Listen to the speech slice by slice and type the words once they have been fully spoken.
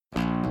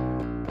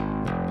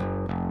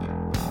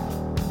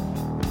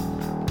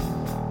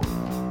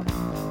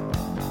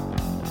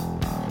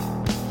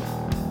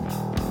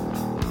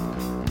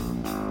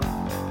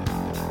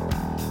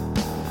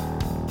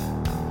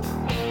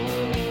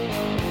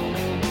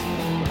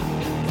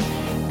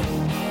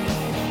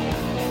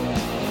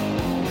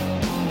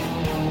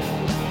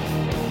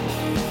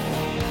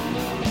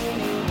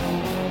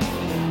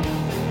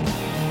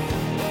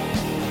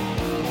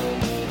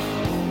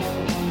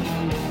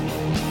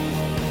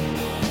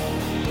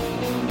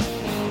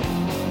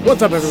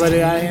What's up,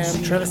 everybody? I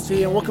am Travis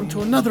T, and welcome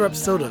to another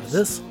episode of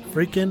This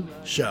Freaking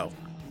Show,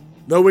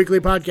 the weekly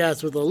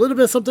podcast with a little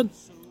bit of something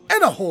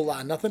and a whole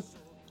lot of nothing.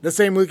 The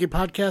same weekly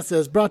podcast that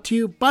is brought to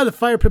you by the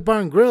Fire Pit Bar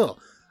and Grill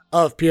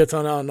of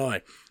Peatone,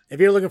 Illinois. If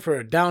you're looking for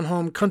a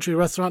down-home country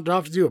restaurant that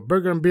offers you a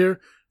burger and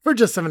beer for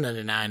just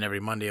 $7.99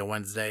 every Monday and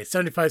Wednesday,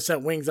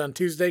 75-cent wings on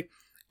Tuesday,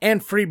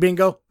 and free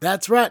bingo.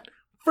 That's right,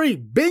 free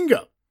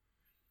bingo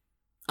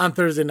on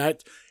Thursday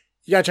nights.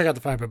 You gotta check out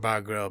the Fire Pit Bar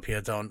and Grill,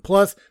 Peatone.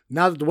 Plus,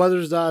 now that the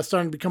weather's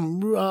starting to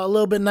become a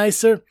little bit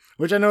nicer,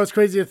 which I know is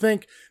crazy to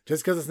think,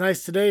 just because it's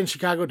nice today in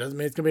Chicago doesn't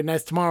mean it's gonna be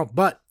nice tomorrow.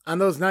 But on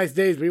those nice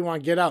days, we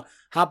want to get out,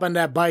 hop on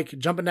that bike,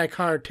 jump in that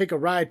car, take a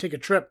ride, take a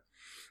trip,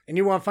 and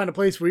you want to find a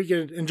place where you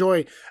can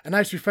enjoy a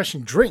nice,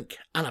 refreshing drink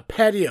on a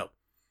patio.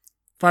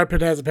 Fire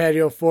Pit has a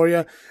patio for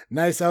you.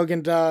 Nice,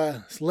 elegant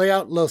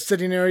layout, little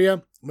sitting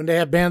area. When they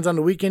have bands on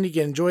the weekend, you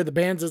can enjoy the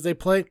bands as they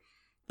play.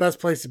 Best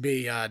place to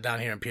be down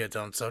here in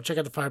Peatone. So check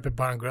out the Fire Pit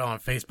Bar and Grill on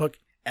Facebook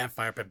at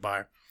Fire Pit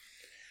Bar.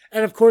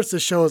 And of course,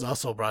 this show is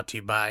also brought to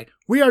you by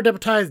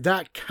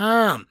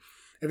WeAreDebitized.com.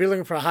 If you're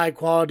looking for a high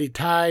quality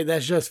tie,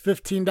 that's just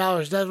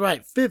 $15. That's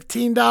right,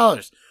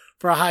 $15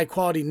 for a high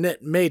quality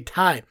knit made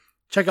tie.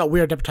 Check out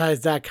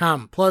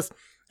WeAreDebitized.com. Plus,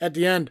 at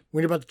the end,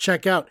 when you're about to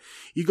check out,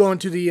 you go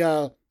into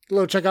the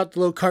little checkout, the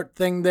little cart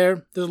thing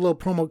there. There's a little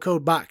promo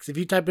code box. If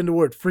you type in the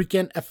word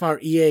freakin',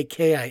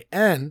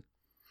 F-R-E-A-K-I-N,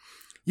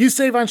 you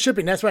save on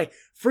shipping. That's right.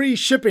 Free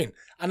shipping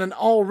on an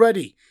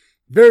already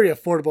very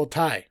affordable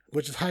tie,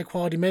 which is high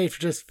quality made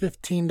for just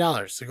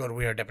 $15. So go to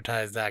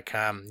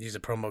WeAreDebitized.com. Use the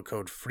promo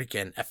code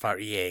FREAKIN,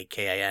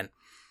 F-R-E-A-K-I-N.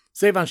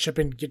 Save on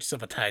shipping. Get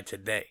yourself a tie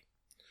today.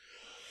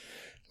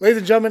 Ladies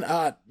and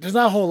gentlemen, there's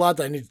not a whole lot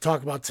that I need to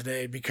talk about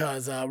today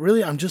because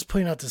really I'm just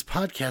putting out this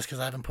podcast because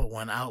I haven't put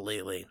one out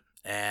lately.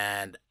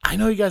 And I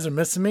know you guys are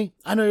missing me.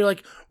 I know you're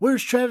like,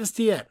 where's Travis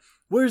T at?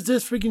 Where's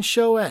this freaking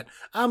show at?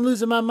 I'm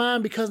losing my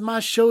mind because my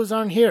shows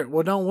aren't here.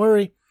 Well, don't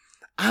worry.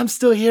 I'm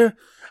still here.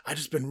 I've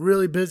just been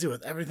really busy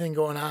with everything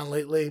going on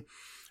lately.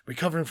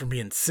 Recovering from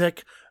being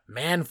sick.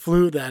 Man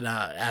flu that,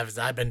 as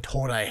I've been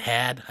told I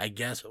had, I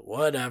guess,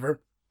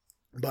 whatever.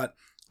 But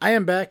I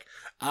am back.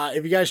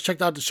 If you guys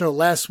checked out the show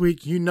last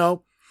week, you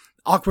know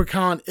Awkward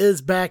Colin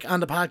is back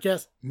on the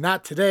podcast.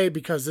 Not today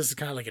because this is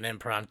kind of like an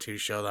impromptu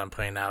show that I'm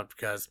putting out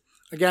because,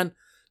 again,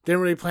 didn't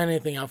really plan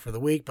anything out for the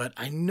week, but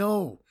I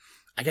know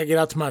I gotta get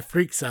out to my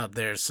freaks out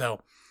there.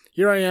 So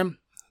here I am,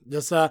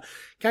 just kind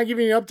of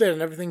giving you an update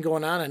on everything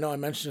going on. I know I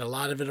mentioned a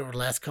lot of it over the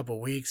last couple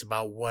of weeks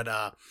about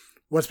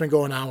what's been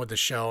going on with the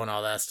show and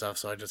all that stuff.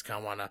 So I just kind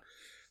of want to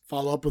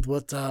follow up with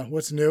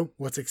what's new,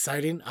 what's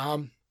exciting.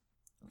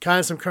 Kind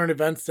of some current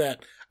events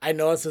that I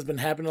noticed has been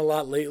happening a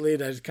lot lately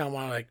that I just kind of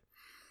want to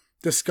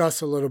discuss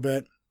a little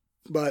bit.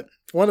 But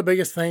one of the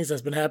biggest things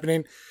that's been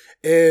happening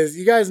is,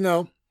 you guys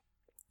know,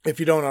 if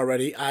you don't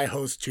already, I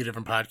host 2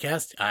 different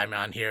podcasts. I'm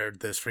on here,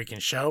 This Freaking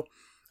Show.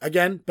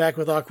 Again, back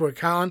with Awkward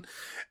Colin.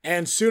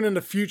 And soon in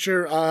the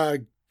future,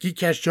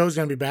 Geekcast Joe's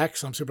going to be back,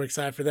 so I'm super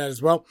excited for that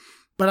as well.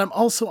 But I'm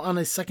also on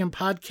a second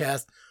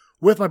podcast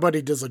with my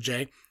buddy Dizzle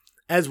J,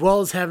 as well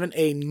as having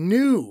a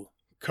new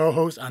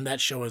co-host on that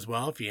show as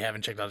well. If you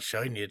haven't checked out the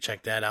show, you need to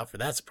check that out for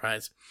that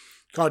surprise.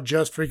 Called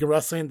Just Freaking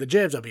Wrestling, the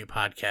JFW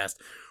podcast,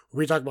 where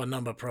we talk about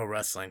nothing but pro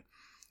wrestling.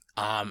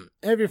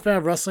 If you're a fan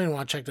of wrestling and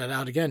want to check that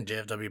out, again,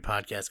 JFW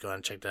podcast, go ahead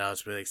and check that out.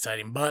 It's really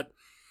exciting. But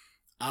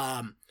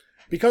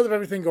because of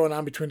everything going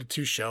on between the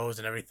 2 shows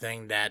and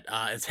everything that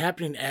is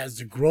happening as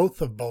the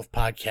growth of both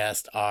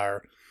podcasts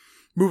are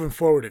moving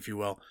forward, if you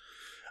will,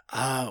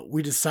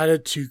 we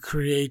decided to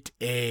create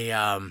a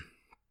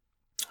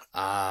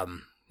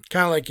kind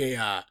of like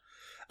a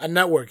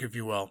network, if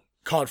you will,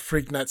 called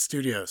FreakNet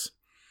Studios.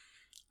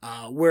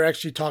 We're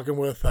actually talking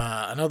with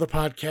another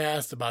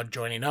podcast about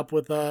joining up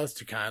with us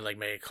to kind of like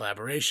make a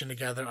collaboration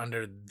together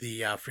under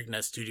the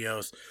FreakNet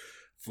Studios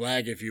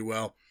flag, if you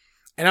will.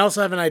 And I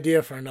also have an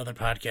idea for another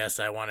podcast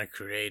that I want to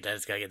create. I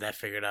just got to get that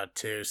figured out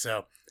too.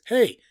 So,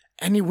 hey,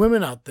 any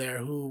women out there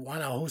who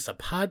want to host a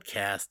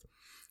podcast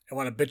and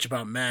want to bitch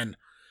about men,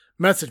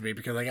 message me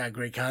because I got a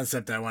great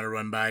concept that I want to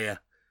run by you.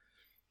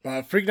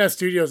 FreakNet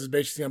Studios is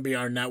basically going to be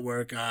our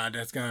network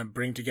that's going to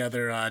bring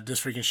together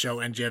This Freaking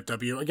Show and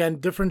JFW. Again,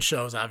 different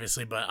shows,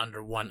 obviously, but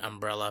under one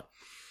umbrella.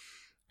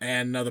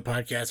 And another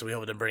podcast that we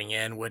hope to bring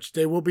in, which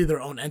they will be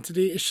their own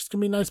entity. It's just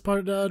going to be a nice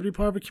part to be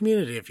part of a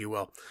community, if you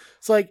will.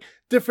 It's like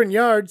different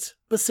yards,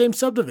 but same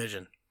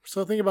subdivision.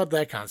 So think about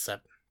that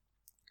concept.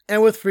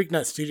 And with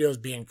FreakNet Studios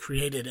being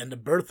created and the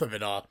birth of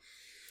it all,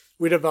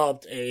 we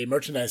developed a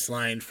merchandise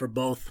line for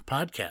both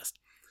podcasts.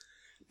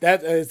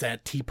 That is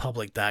at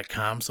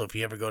tpublic.com. So if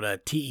you ever go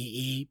to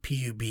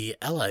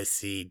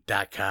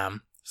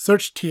TEEPUBLIC.com,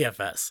 search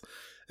TFS.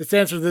 It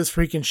stands for This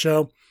Freaking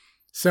Show.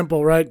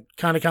 Simple, right?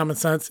 Kind of common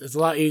sense. It's a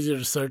lot easier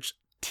to search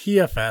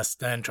TFS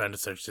than trying to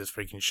search This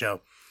Freaking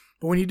Show.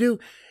 But when you do,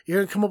 you're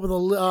going to come up with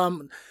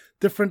a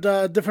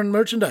different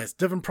merchandise,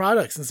 different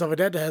products and stuff like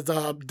that has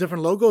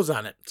different logos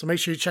on it. So make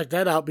sure you check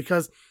that out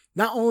because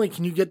not only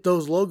can you get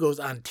those logos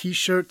on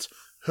t-shirts,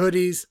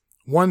 hoodies,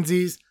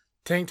 onesies,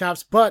 tank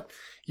tops, but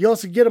You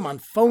also get them on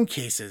phone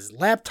cases,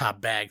 laptop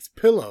bags,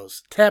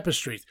 pillows,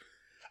 tapestries,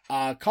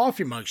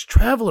 coffee mugs,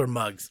 traveler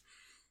mugs,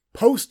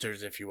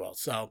 posters, if you will.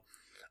 So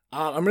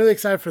I'm really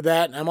excited for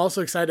that. And I'm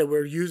also excited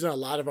we're using a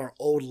lot of our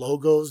old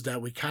logos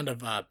that we kind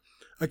of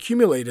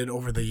accumulated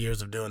over the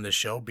years of doing this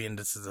show, being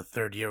this is the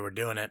third year we're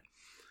doing it.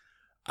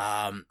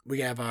 We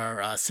have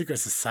our Secret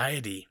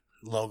Society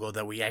logo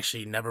that we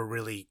actually never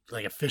really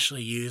like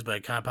officially use, but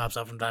it kind of pops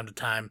up from time to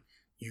time.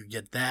 You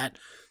get that.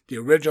 The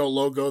original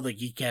logo that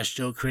Geekcast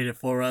Joe created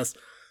for us.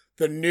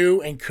 The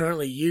new and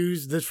currently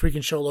used This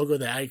Freaking Show logo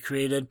that I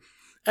created.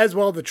 As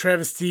well, the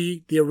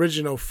Travesty, the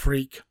original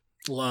Freak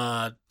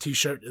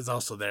t-shirt is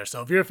also there.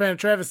 So if you're a fan of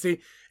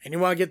Travesty and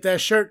you want to get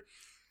that shirt,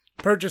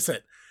 purchase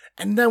it.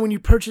 And then when you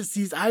purchase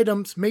these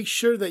items, make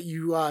sure that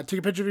you take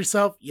a picture of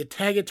yourself, you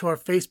tag it to our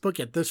Facebook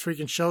at This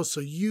Freaking Show so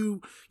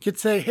you can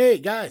say, hey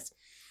guys,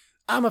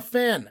 I'm a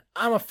fan,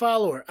 I'm a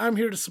follower, I'm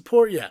here to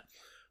support you.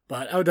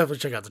 But I would definitely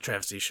check out the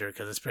Travesty shirt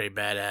because it's pretty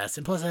badass.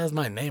 And plus it has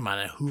my name on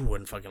it. Who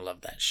wouldn't fucking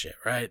love that shit,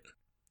 right?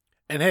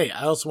 And hey,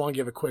 I also want to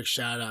give a quick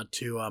shout out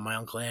to my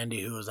Uncle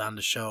Andy, who was on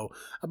the show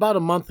about a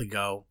month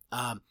ago.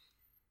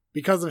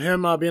 Because of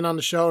him being on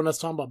the show and us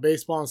talking about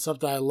baseball and stuff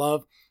that I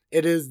love,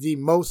 it is the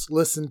most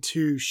listened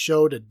to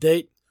show to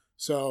date.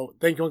 So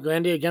thank you, Uncle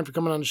Andy, again for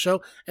coming on the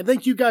show. And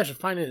thank you guys for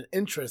finding an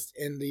interest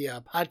in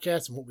the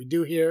podcast and what we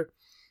do here.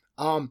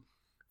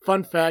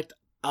 Fun fact,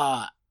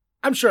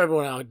 I'm sure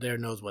everyone out there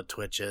knows what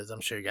Twitch is.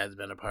 I'm sure you guys have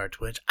been a part of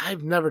Twitch.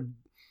 I've never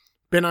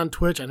been on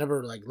Twitch. I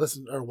never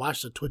listened or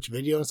watched a Twitch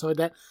video and stuff like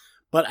that.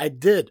 But I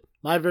did.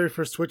 My very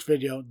first Twitch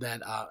video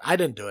that I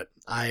didn't do it.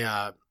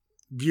 I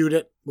viewed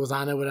it, was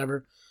on it,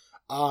 whatever.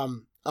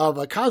 Of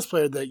a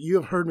cosplayer that you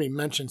have heard me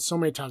mention so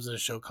many times in the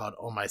show called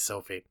Oh My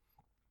Sophie.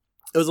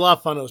 It was a lot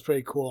of fun. It was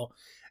pretty cool.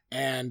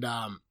 And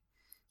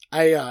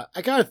I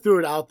kind of threw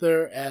it out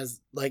there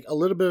as like a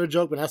little bit of a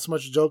joke, but not so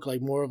much a joke,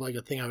 like more of like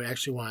a thing I would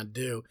actually want to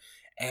do.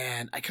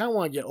 And I kind of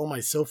want to get Oh My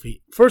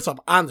Sophie first off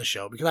on the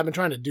show because I've been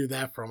trying to do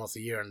that for almost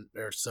a year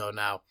or so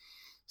now.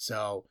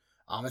 So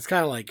it's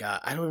kind of like, I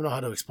don't even know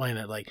how to explain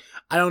it. Like,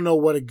 I don't know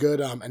what a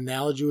good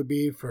analogy would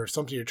be for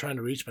something you're trying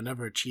to reach but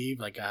never achieve.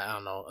 Like, I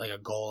don't know, like a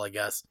goal, I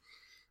guess.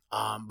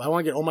 But I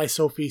want to get Oh My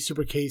Sophie,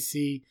 Super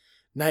KC,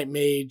 Night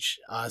Mage,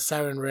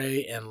 Siren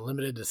Ray, and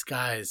Limited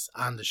Disguise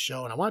on the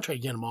show. And I want to try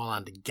to get them all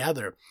on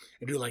together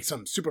and do like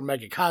some super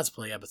mega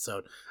cosplay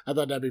episode. I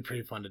thought that'd be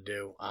pretty fun to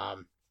do.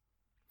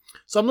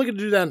 So I'm looking to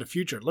do that in the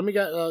future. Let me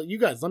get you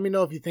guys, let me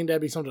know if you think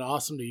that'd be something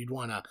awesome that you'd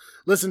want to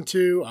listen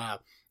to.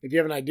 If you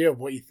have an idea of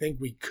what you think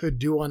we could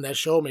do on that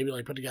show, maybe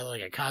like put together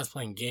like a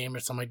cosplaying game or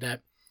something like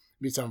that.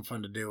 It'd be something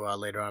fun to do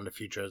later on in the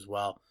future as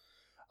well.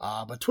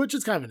 But Twitch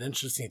is kind of an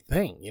interesting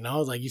thing, you know,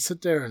 it's like you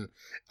sit there and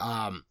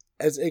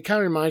as it kind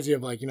of reminds me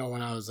of like, you know,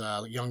 when I was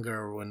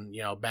younger, when,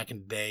 you know, back in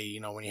the day, you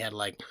know, when you had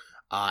like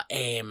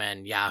AIM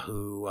and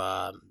Yahoo,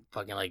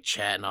 fucking like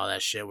chat and all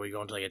that shit where you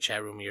go into like a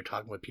chat room and you're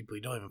talking with people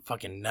you don't even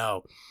fucking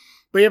know,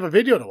 but you have a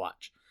video to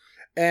watch.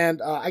 And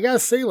I gotta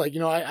say, like, you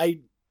know,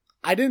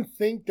 I didn't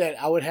think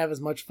that I would have as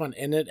much fun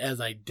in it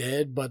as I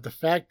did, but the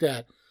fact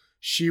that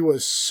she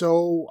was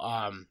so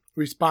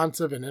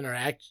responsive and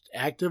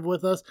interactive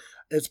with us,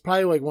 it's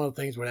probably like one of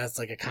the things where that's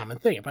like a common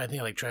thing. I probably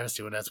think like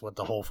Travesty, where that's what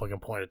the whole fucking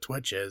point of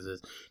Twitch is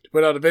to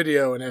put out a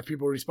video and have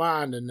people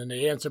respond and then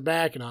they answer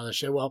back and all that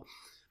shit. Well,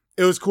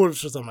 it was cool for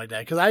something like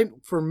that. Because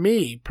for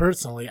me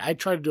personally, I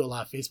try to do a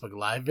lot of Facebook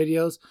Live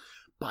videos,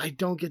 but I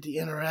don't get the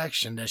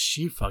interaction that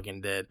she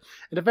fucking did.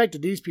 And the fact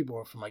that these people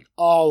are from like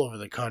all over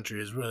the country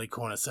is really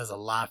cool. And it says a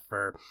lot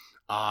for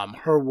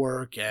her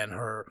work and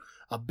her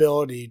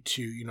ability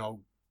to,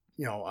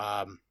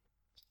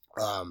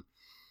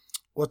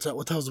 what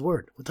the hell's the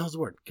word?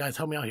 Guys,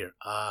 help me out here.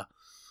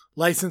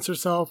 License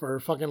herself or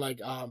fucking like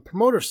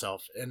promote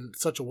herself in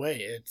such a way.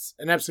 It's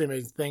an absolutely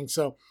amazing thing.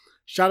 So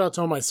shout out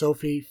to my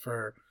Sophie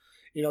for,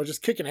 you know,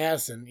 just kicking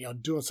ass and, you know,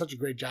 doing such a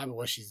great job at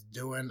what she's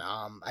doing.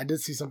 I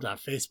did see something on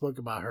Facebook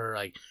about her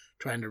like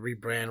trying to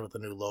rebrand with a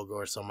new logo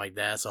or something like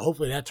that. So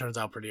hopefully that turns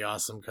out pretty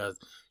awesome because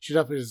she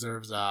definitely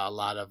deserves a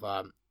lot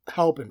of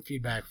help and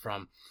feedback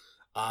from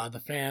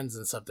the fans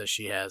and stuff that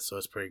she has. So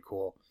it's pretty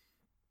cool.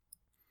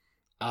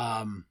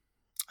 I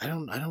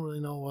don't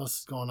really know what else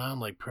is going on,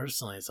 like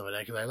personally and stuff like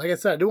that. Because, like I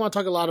said, I do want to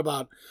talk a lot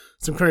about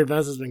some current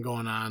events that's been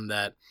going on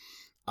that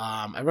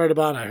I read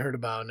about and I heard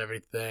about and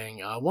everything.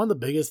 One of the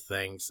biggest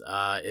things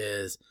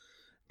is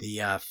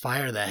the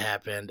fire that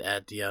happened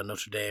at the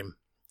Notre Dame.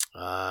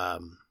 I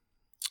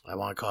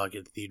want to call it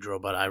Cathedral,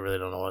 but I really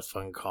don't know what it's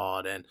fucking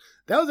called. And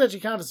that was actually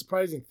kind of a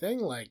surprising thing.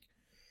 Like,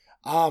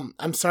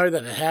 I'm sorry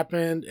that it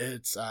happened.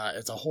 It's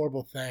a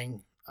horrible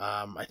thing.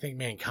 I think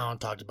me and Colin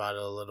talked about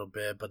it a little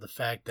bit, but the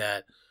fact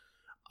that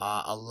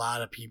a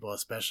lot of people,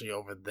 especially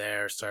over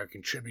there, started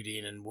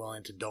contributing and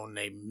willing to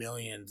donate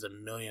millions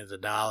and millions of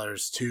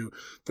dollars to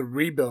the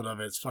rebuild of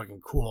it. It's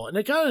fucking cool. And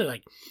it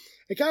kind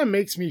of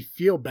makes me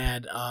feel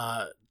bad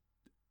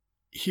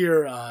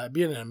here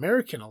being an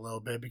American a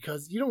little bit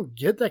because you don't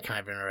get that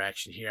kind of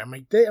interaction here.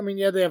 They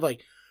have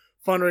like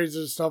fundraisers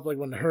and stuff like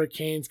when the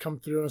hurricanes come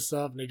through and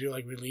stuff and they do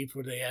like relief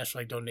where they ask for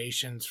like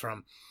donations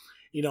from,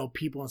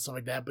 people and stuff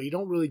like that, but you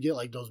don't really get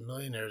like those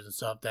millionaires and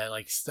stuff that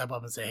like step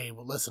up and say, hey,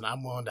 well, listen,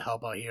 I'm willing to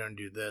help out here and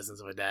do this and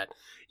stuff like that.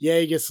 Yeah,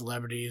 you get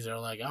celebrities that are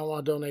like, I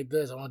want to donate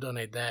this, I want to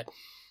donate that.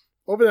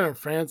 Over there in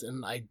France,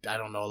 and I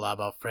don't know a lot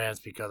about France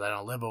because I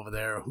don't live over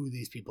there or who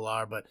these people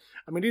are, but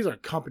I mean, these are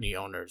company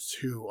owners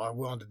who are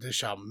willing to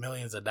dish out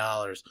millions of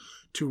dollars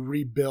to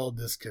rebuild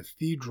this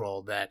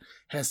cathedral that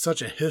has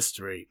such a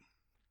history.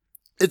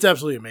 It's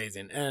absolutely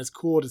amazing, and it's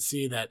cool to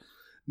see that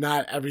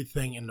not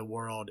everything in the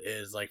world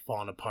is like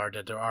falling apart,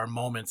 that there are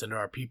moments and there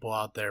are people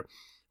out there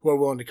who are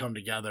willing to come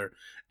together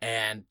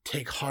and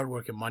take hard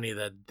work and money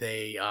that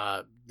they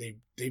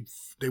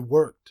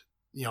worked,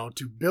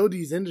 to build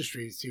these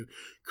industries, to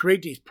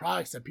create these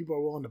products that people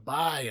are willing to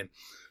buy, and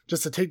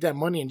just to take that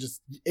money and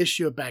just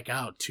issue it back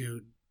out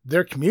to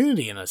their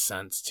community in a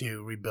sense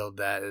to rebuild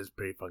that is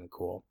pretty fucking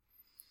cool.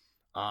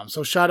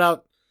 So shout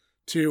out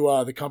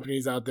to the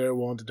companies out there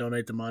willing to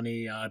donate the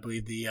money. I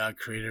believe the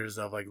creators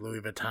of like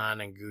Louis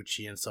Vuitton and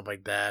Gucci and stuff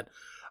like that.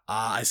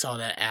 I saw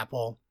that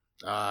Apple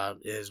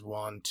is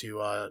willing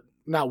to,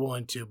 not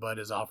willing to, but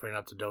is offering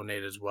up to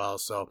donate as well.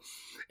 So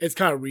it's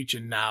kind of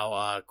reaching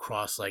now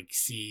across like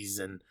seas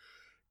and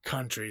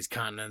countries,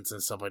 continents,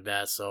 and stuff like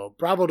that. So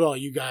bravo to all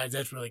you guys.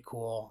 That's really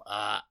cool.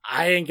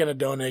 I ain't going to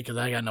donate because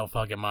I got no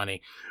fucking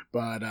money.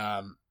 But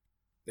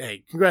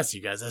hey, congrats to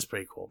you guys. That's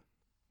pretty cool.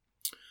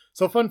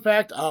 So fun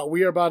fact,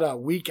 we are about a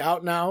week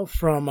out now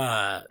from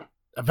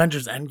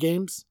Avengers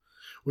Endgames,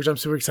 which I'm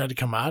super excited to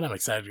come out. I'm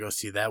excited to go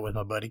see that with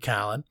my buddy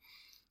Colin.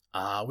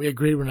 We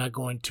agreed we're not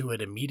going to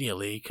it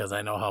immediately because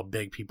I know how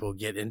big people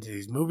get into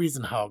these movies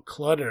and how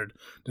cluttered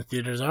the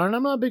theaters are, and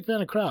I'm not a big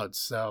fan of crowds.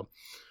 So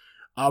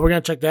we're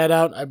going to check that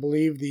out. I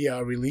believe the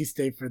release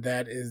date for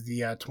that is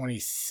the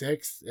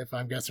 26th, if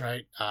I'm guessing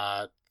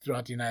right,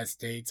 throughout the United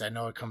States. I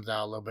know it comes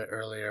out a little bit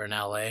earlier in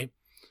LA.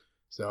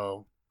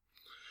 So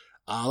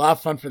a lot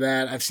of fun for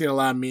that. I've seen a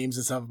lot of memes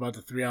and stuff about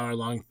the 3-hour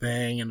long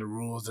thing and the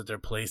rules that they're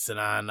placing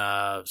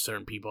on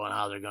certain people and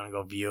how they're going to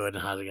go view it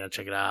and how they're going to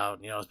check it out,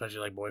 especially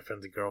like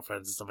boyfriends and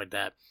girlfriends and stuff like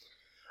that.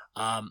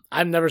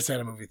 I've never sat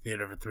in a movie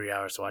theater for 3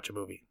 hours to watch a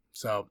movie.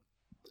 So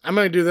I'm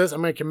going to do this.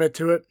 I'm going to commit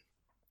to it.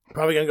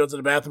 Probably going to go to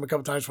the bathroom a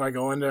couple times before I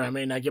go in there. I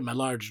may not get my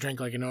large drink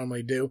like I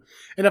normally do.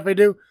 And if I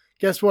do,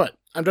 guess what?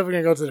 I'm definitely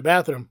going to go to the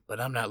bathroom, but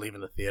I'm not leaving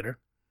the theater.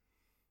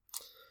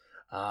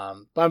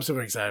 But I'm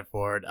super excited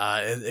for it.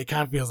 It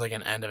kind of feels like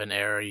an end of an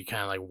era. You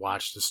kind of like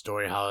watch the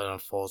story, how it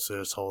unfolds through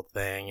this whole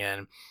thing.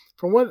 And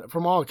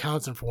from all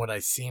accounts and from what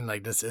I've seen,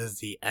 like this is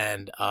the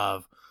end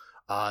of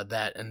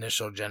that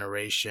initial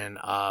generation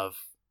of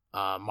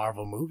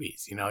Marvel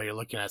movies. You're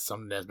looking at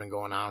something that's been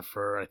going on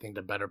for, I think,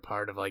 the better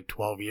part of like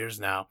 12 years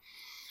now.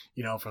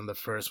 From the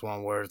first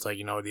one where it's like,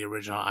 the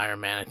original Iron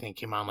Man, I think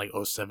came out in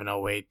like 07,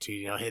 08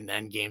 to, hitting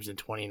Endgames in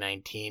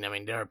 2019. I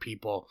mean, there are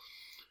people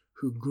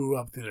who grew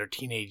up through their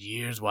teenage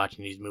years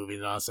watching these movies,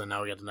 and also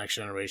now we got the next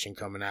generation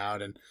coming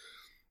out, and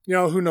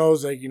who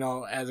knows, like,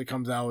 as it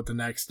comes out with the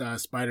next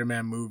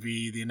Spider-Man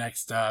movie, the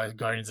next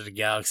Guardians of the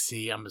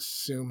Galaxy, I'm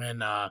assuming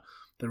the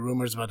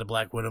rumors about the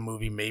Black Widow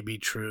movie may be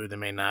true, they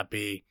may not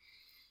be,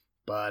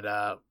 but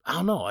I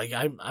don't know, like,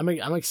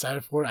 I'm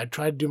excited for it. I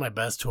try to do my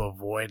best to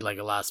avoid like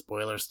a lot of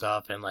spoiler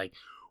stuff and like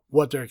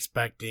what they're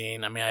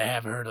expecting. I mean, I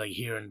have heard like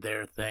here and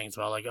there things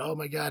about like, oh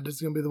my god, this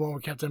is gonna be the one where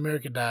Captain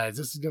America dies.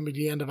 This is gonna be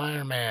the end of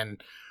Iron Man.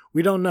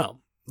 We don't know.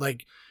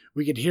 Like,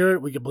 we could hear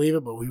it, we could believe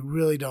it, but we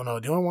really don't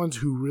know. The only ones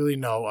who really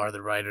know are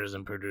the writers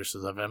and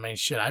producers of it. I mean,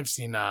 shit, I've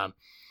seen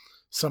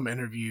some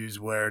interviews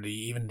where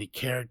even the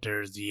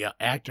characters, the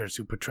actors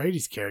who portray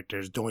these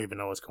characters don't even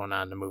know what's going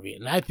on in the movie,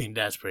 and I think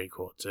that's pretty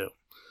cool too.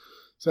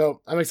 So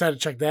I'm excited to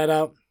check that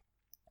out.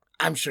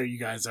 I'm sure you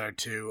guys are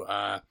too.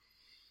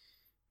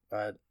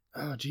 But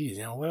oh, geez,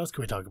 what else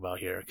can we talk about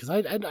here? Because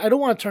I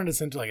don't want to turn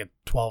this into like a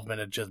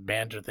 12-minute just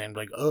banter thing,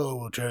 like, oh,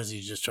 well,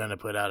 Jersey's just trying to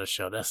put out a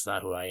show. That's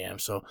not who I am.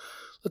 So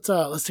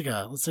let's take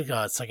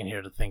a second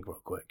here to think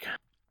real quick.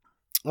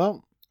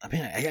 Well, I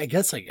mean, I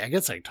guess I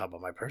can talk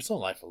about my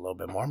personal life a little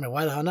bit more. I mean,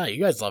 why the hell not?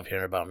 You guys love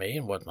hearing about me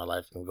and what my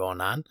life's been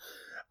going on.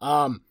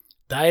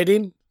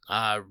 Dieting,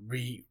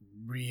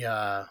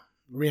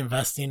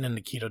 reinvesting in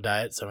the keto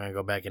diet. So I'm gonna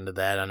go back into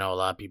that. I know a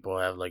lot of people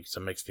have like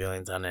some mixed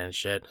feelings on it and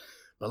shit,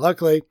 but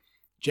luckily,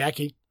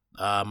 Jackie,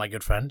 my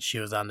good friend, she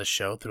was on the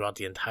show throughout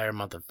the entire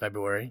month of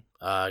February.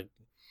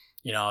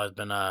 Has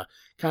been kind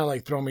of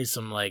like throwing me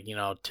some like,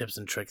 tips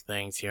and trick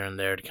things here and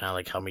there to kind of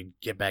like help me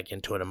get back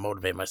into it and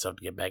motivate myself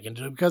to get back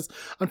into it. Because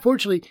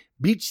unfortunately,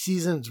 beach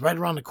season is right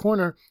around the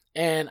corner,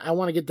 and I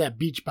want to get that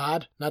beach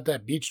bod, not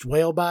that beached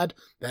whale bod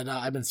that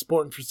I've been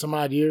sporting for some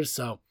odd years.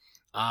 So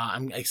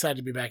I'm excited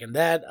to be back in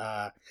that.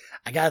 I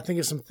got to think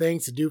of some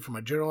things to do for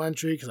my journal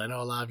entry because I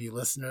know a lot of you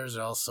listeners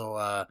are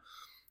also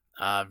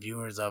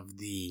viewers of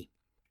the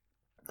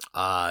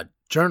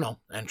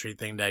journal entry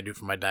thing that I do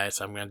for my diet,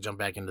 so I'm going to jump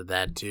back into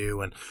that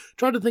too and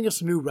try to think of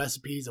some new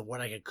recipes of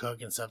what I could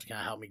cook and stuff to kind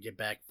of help me get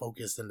back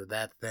focused into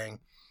that thing.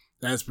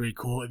 That's pretty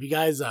cool. If you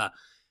guys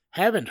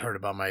haven't heard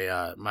about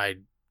my my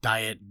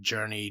diet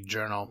journey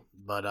journal,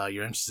 but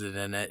you're interested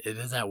in it, it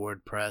is at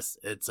WordPress.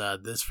 It's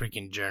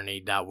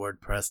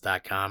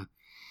thisfreakingjourney.wordpress.com.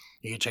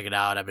 You can check it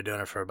out. I've been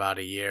doing it for about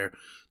a year.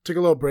 Took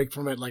a little break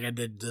from it like I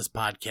did this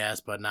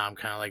podcast, but now I'm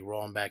kind of like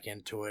rolling back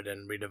into it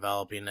and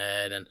redeveloping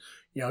it and,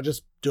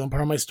 just doing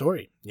part of my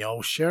story,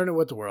 sharing it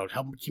with the world,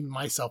 helping keep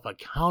myself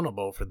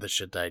accountable for the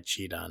shit that I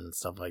cheat on and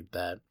stuff like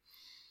that.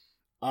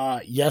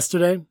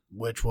 Yesterday,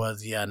 which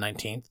was the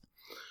 19th,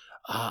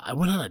 I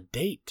went on a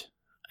date.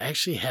 I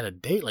actually had a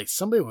date. Like,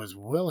 somebody was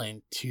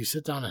willing to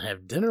sit down and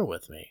have dinner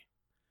with me.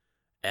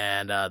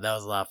 And that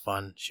was a lot of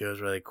fun. She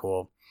was really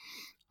cool.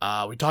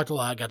 We talked a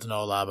lot, got to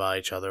know a lot about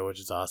each other, which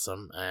is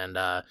awesome. And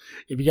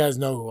if you guys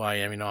know who I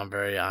am, I'm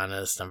very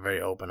honest. I'm very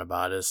open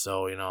about it.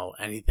 So,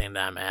 anything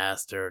that I'm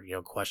asked or,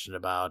 questioned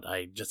about,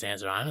 I just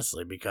answer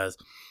honestly because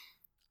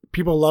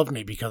people love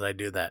me because I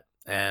do that.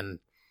 And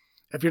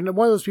if you're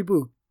one of those people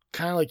who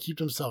kind of like keep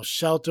themselves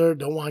sheltered,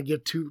 don't want to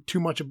give too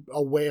much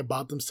away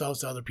about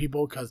themselves to other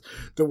people because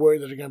they're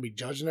worried that they're going to be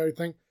judged and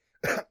everything,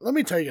 let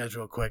me tell you guys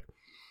real quick.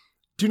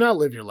 Do not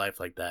live your life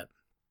like that.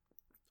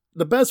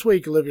 The best way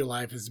you can live your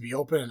life is to be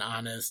open and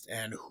honest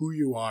and who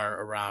you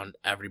are around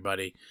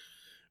everybody.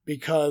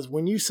 Because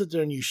when you sit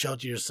there and you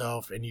shelter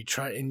yourself and you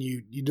try and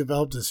you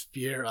develop this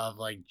fear of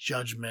like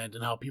judgment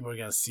and how people are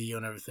going to see you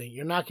and everything,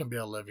 you're not going to be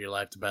able to live your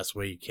life the best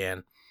way you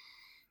can.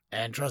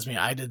 And trust me,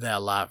 I did that a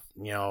lot,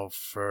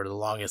 for the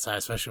longest time,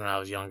 especially when I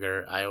was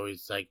younger. I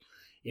always like,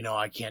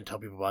 I can't tell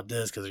people about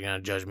this because they're going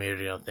to judge me or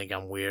they're going to think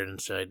I'm weird and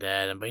shit like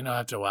that. But,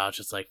 after a while, it's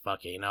just like,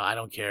 fuck it. I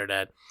don't care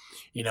that,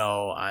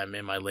 I'm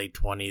in my late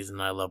 20s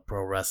and I love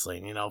pro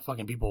wrestling.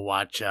 Fucking people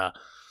watch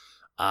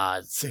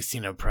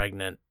 16 and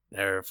Pregnant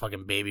or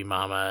fucking Baby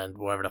Mama and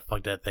whatever the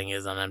fuck that thing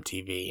is on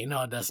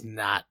MTV. That's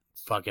not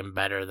fucking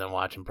better than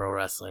watching pro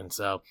wrestling.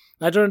 So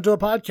I turned into a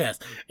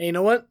podcast. And you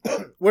know what?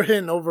 We're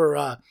hitting over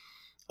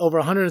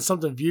 100 and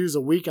something views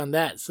a week on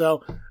that.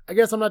 So I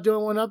guess I'm not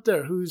doing one up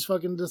there who's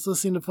fucking just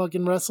listening to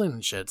fucking wrestling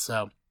and shit.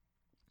 So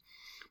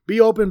be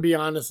open, be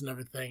honest and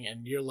everything.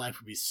 And your life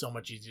would be so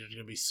much easier. There's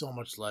going to be so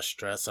much less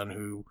stress on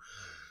who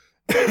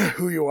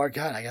you are.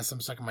 God, I guess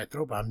I'm stuck in my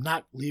throat, but I'm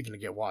not leaving to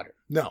get water.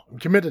 No, I'm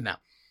committed now.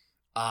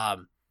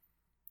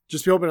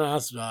 Just be open and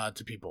honest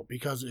to people,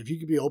 because if you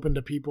can be open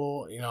to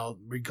people,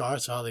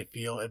 regardless of how they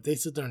feel, if they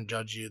sit there and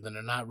judge you, then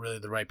they're not really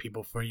the right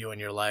people for you in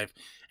your life,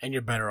 and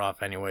you're better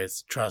off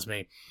anyways. Trust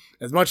me.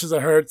 As much as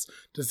it hurts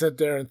to sit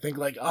there and think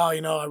like, oh,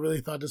 I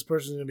really thought this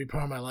person's going to be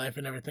part of my life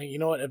and everything. You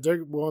know what? If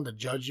they're willing to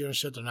judge you and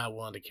shit, they're not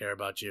willing to care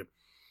about you.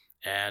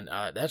 And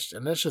that's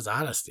just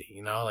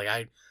honesty,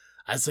 like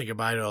I say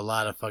goodbye to a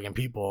lot of fucking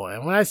people.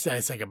 And when I say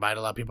goodbye to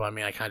a lot of people, I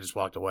mean, I kind of just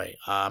walked away.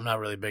 I'm not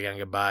really big on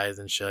goodbyes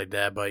and shit like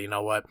that. But you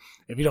know what?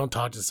 If you don't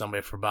talk to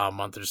somebody for about a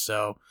month or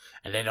so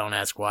and they don't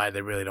ask why,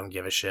 they really don't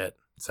give a shit.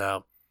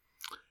 So,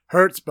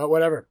 hurts, but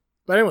whatever.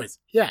 But anyways,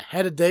 yeah,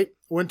 had a date.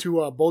 Went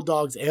to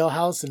Bulldog's Ale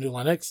House in New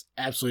Lenox.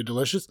 Absolutely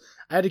delicious.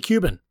 I had a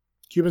Cuban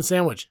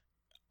sandwich.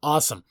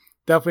 Awesome.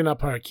 Definitely not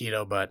part of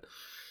keto, but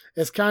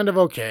it's kind of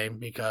okay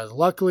because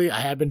luckily I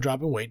had been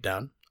dropping weight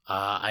down.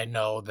 I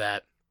know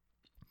that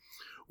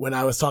when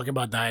I was talking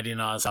about dieting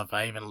and all that stuff,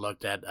 I even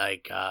looked at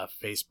like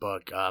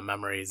Facebook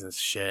memories and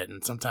shit.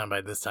 And sometime by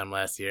this time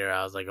last year,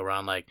 I was like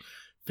around like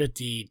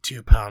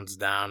 52 pounds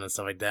down and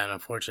stuff like that. And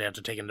unfortunately,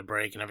 after taking the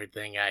break and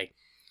everything, I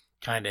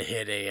kind of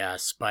hit a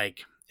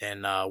spike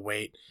in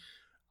weight.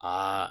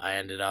 I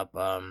ended up,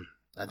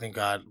 I think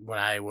when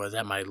I was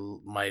at my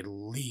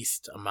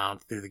least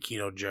amount through the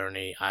keto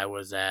journey, I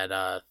was at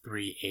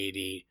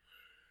 380.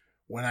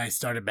 When I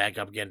started back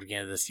up again at the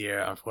beginning of this year,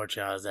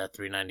 unfortunately, I was at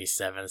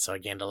 397, so I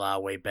gained a lot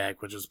of weight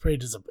back, which was pretty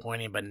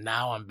disappointing. But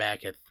now I'm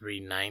back at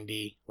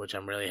 390, which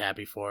I'm really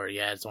happy for.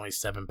 Yeah, it's only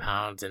 7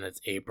 pounds, and it's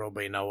April,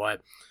 but you know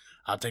what?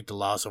 I'll take the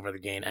loss over the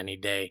gain any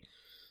day.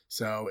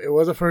 So it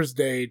was a first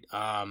date.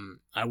 I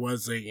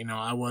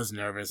was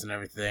nervous and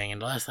everything, and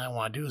the last thing I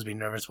want to do is be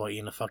nervous while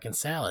eating a fucking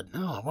salad.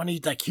 No, I want to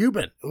eat that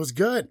Cuban. It was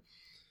good.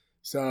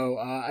 So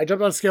I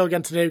jumped on the scale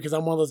again today because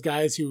I'm one of those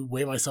guys who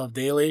weigh myself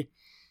daily.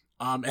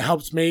 It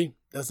helps me.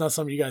 That's not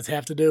something you guys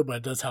have to do, but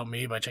it does help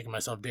me by checking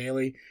myself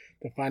daily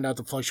to find out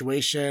the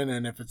fluctuation.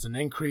 And if it's an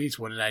increase,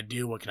 what did I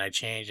do? What can I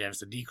change? And if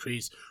it's a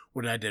decrease,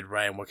 what did I did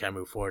right? And what can I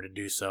move forward to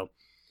do so?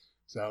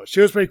 So she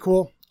was pretty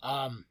cool.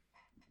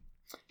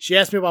 She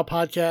asked me about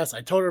podcasts. I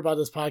told her about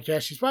this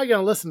podcast. She's probably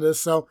going to listen to this.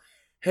 So,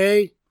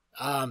 hey,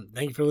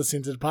 thank you for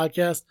listening to the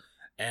podcast.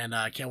 And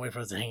I can't wait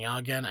for us to hang out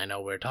again. I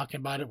know we're talking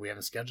about it. We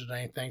haven't scheduled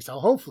anything. So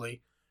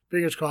hopefully,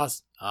 fingers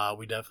crossed,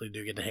 we definitely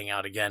do get to hang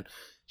out again.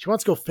 She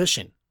wants to go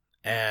fishing.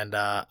 And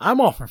I'm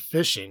all for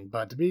fishing,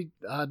 but to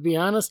be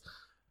honest,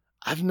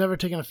 I've never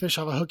taken a fish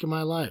off a hook in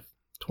my life.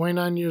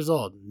 29 years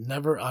old,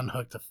 never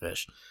unhooked a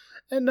fish.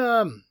 And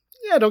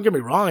yeah, don't get me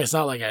wrong, it's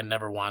not like I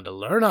never wanted to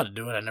learn how to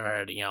do it. I never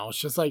had, it's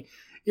just like,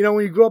 when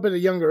you grow up at a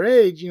younger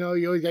age, you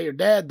always got your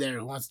dad there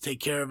who wants to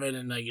take care of it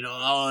and like,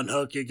 I'll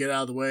unhook you, get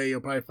out of the way,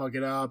 you'll probably fuck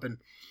it up. And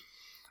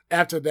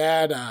after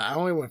that, I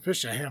only went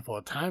fishing a handful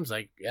of times,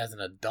 like as an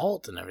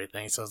adult and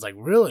everything. So it's like,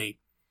 really,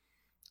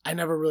 I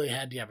never really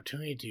had the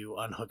opportunity to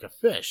unhook a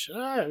fish.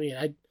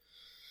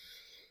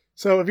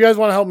 So if you guys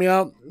want to help me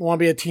out, want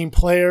to be a team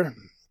player,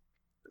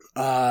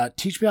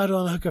 teach me how to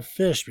unhook a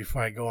fish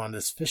before I go on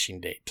this fishing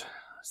date.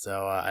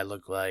 So I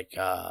look like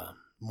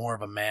more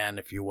of a man,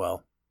 if you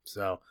will.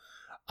 So,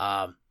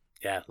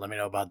 yeah, let me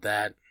know about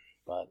that.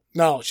 But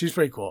no, she's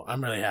pretty cool.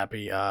 I'm really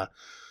happy.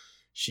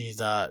 She's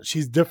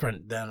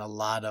different than a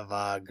lot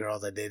of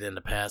girls I dated in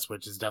the past,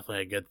 which is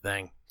definitely a good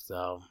thing.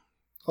 So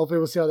hopefully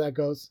we'll see how that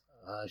goes.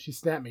 She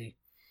snapped me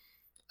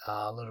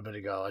a little bit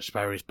ago. I should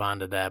probably respond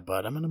to that,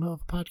 but I'm in the middle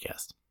of a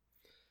podcast.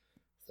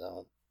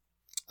 So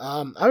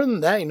other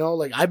than that,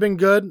 like I've been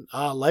good.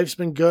 Life's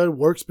been good.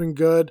 Work's been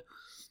good.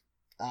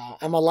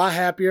 I'm a lot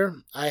happier.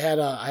 I had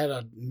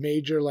a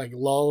major like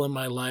lull in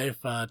my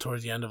life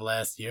towards the end of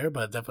last year,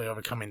 but definitely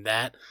overcoming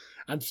that.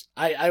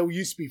 I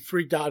used to be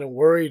freaked out and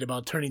worried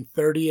about turning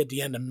 30 at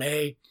the end of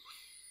May,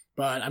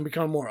 but I'm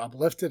becoming more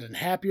uplifted and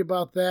happy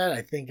about that.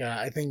 I think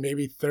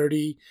maybe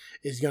 30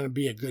 is going to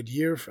be a good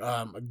year,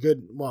 a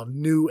good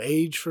new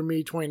age for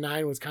me.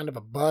 29 was kind of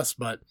a bust,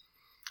 but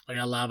I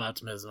got a lot of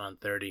optimism on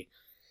 30.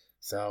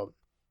 So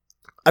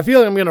I feel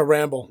like I'm going to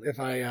ramble if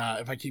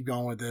I keep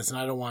going with this, and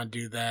I don't want to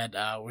do that.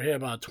 We're here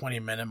about a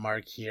 20-minute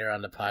mark here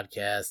on the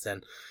podcast,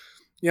 and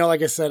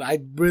like I said, I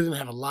really didn't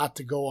have a lot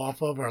to go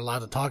off of or a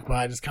lot to talk about.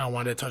 I just kind of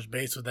wanted to touch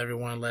base with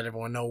everyone, let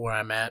everyone know where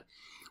I'm at,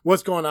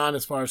 what's going on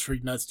as far as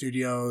Freak Nut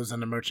Studios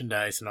and the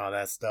merchandise and all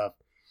that stuff.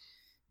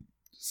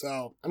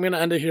 So I'm going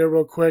to end it here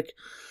real quick.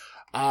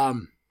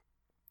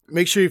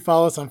 Make sure you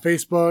follow us on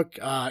Facebook,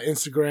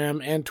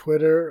 Instagram, and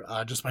Twitter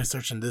just by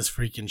searching This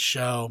Freaking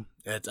Show.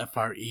 It's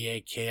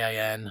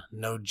FREAKIN,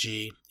 no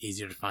G,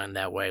 easier to find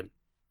that way.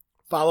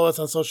 Follow us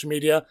on social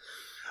media.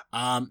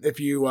 If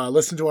you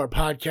listen to our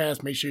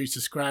podcast, make sure you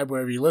subscribe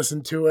wherever you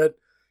listen to it.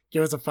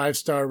 Give us a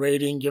 5-star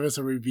rating. Give us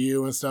a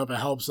review and stuff. It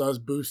helps us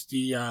boost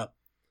the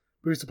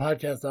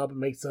podcast up. It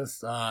makes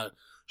us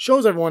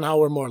shows everyone how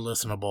we're more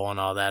listenable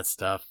and all that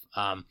stuff.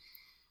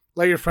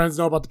 Let your friends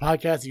know about the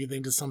podcast if you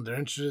think it's something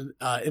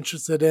they're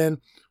interested in.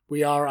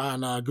 We are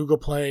on Google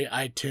Play,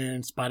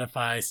 iTunes,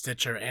 Spotify,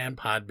 Stitcher, and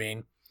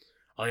Podbean.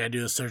 All you gotta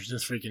do is search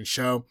This Freaking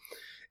Show.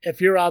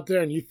 If you're out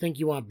there and you think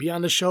you want to be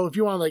on the show, if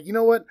you want to, you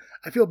know what,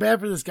 I feel bad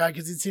for this guy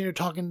because he's sitting here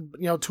talking,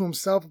 to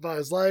himself about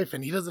his life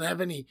and he doesn't have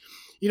any,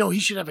 he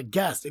should have a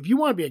guest. If you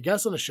want to be a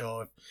guest on the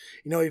show,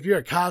 if you're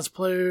a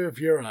cosplayer, if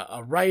you're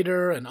a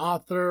writer, an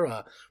author,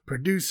 a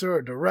producer,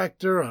 a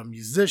director, a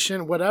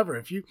musician, whatever,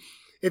 if you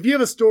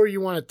have a story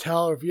you want to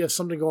tell, or if you have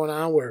something going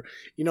on where,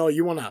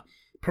 you want to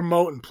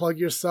promote and plug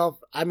yourself,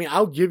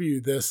 I'll give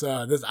you this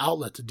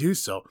outlet to do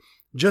so.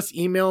 Just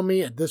email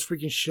me at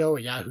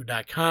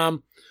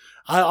thisfreakingshow@yahoo.com.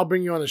 I'll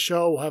bring you on the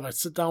show. We'll have a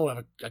sit down. We'll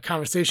have a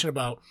conversation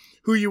about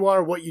who you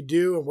are, what you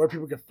do, and where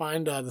people can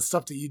find the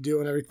stuff that you do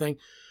and everything.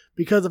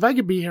 Because if I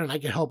could be here and I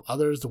could help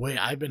others the way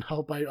I've been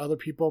helped by other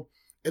people,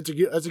 it's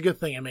a good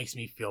thing. It makes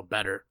me feel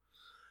better.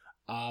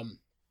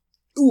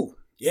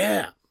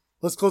 Yeah.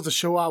 Let's close the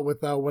show out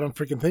with what I'm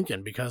freaking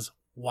thinking, because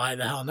why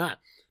the hell not?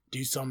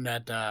 Do something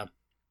that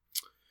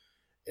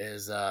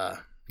is, a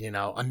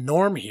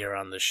norm here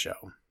on this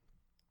show.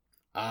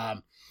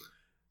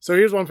 So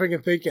here's what I'm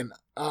freaking thinking.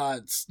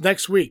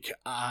 Next week,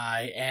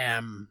 I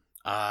am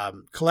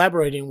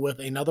collaborating with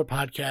another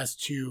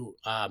podcast to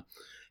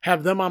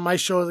have them on my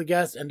show as a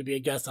guest and to be a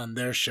guest on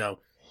their show.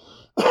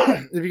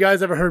 If you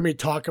guys ever heard me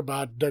talk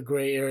about The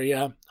Gray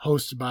Area,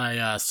 hosted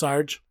by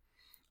Sarge,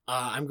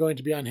 I'm going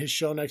to be on his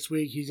show next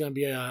week. I'm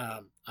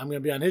going to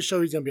be on his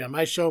show. He's going to be on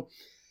my show.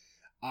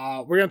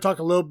 We're going to talk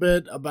a little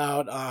bit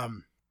about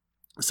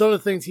some of the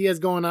things he has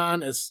going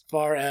on as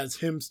far as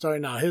him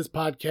starting out his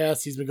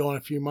podcast. He's been going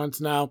a few months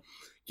now,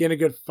 getting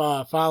a good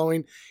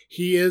following.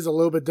 He is a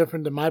little bit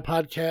different than my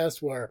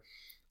podcast, where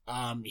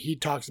he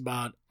talks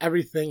about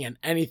everything and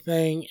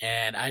anything,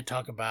 and I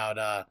talk about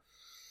a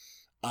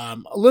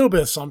little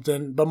bit of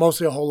something, but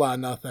mostly a whole lot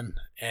of nothing,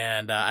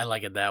 and I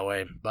like it that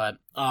way. But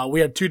we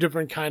have two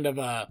different kind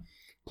of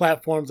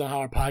platforms on how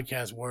our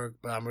podcasts work,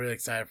 but I'm really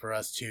excited for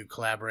us to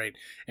collaborate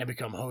and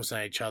become hosts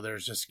on each other.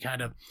 It's just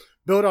kind of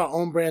build our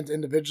own brands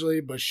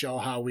individually, but show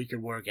how we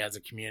could work as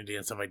a community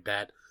and stuff like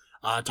that.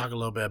 Talk a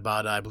little bit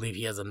about, I believe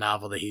he has a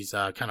novel that he's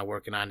kind of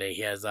working on that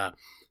he has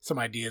some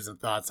ideas and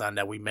thoughts on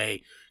that we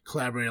may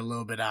collaborate a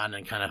little bit on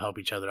and kind of help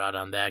each other out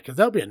on that, because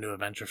that'll be a new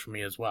adventure for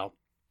me as well.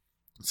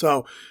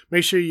 So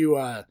make sure you,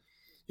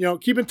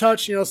 keep in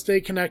touch,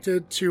 stay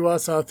connected to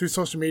us through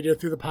social media,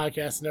 through the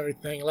podcast and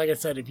everything. Like I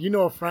said, if you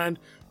know a friend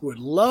who would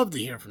love to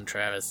hear from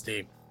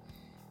Travesty,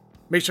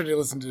 make sure to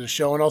listen to the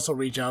show and also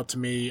reach out to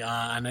me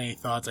on any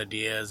thoughts,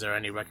 ideas, or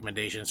any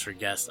recommendations for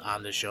guests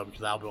on the show,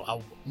 because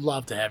I'll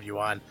love to have you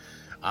on.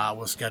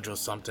 We'll schedule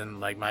something.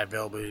 Like my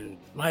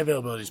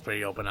availability is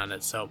pretty open on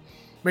it, so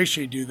make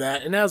sure you do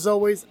that. And as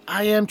always,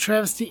 I am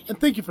Travesty, and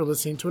thank you for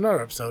listening to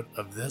another episode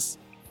of This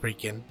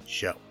Freaking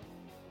Show.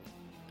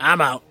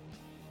 I'm out.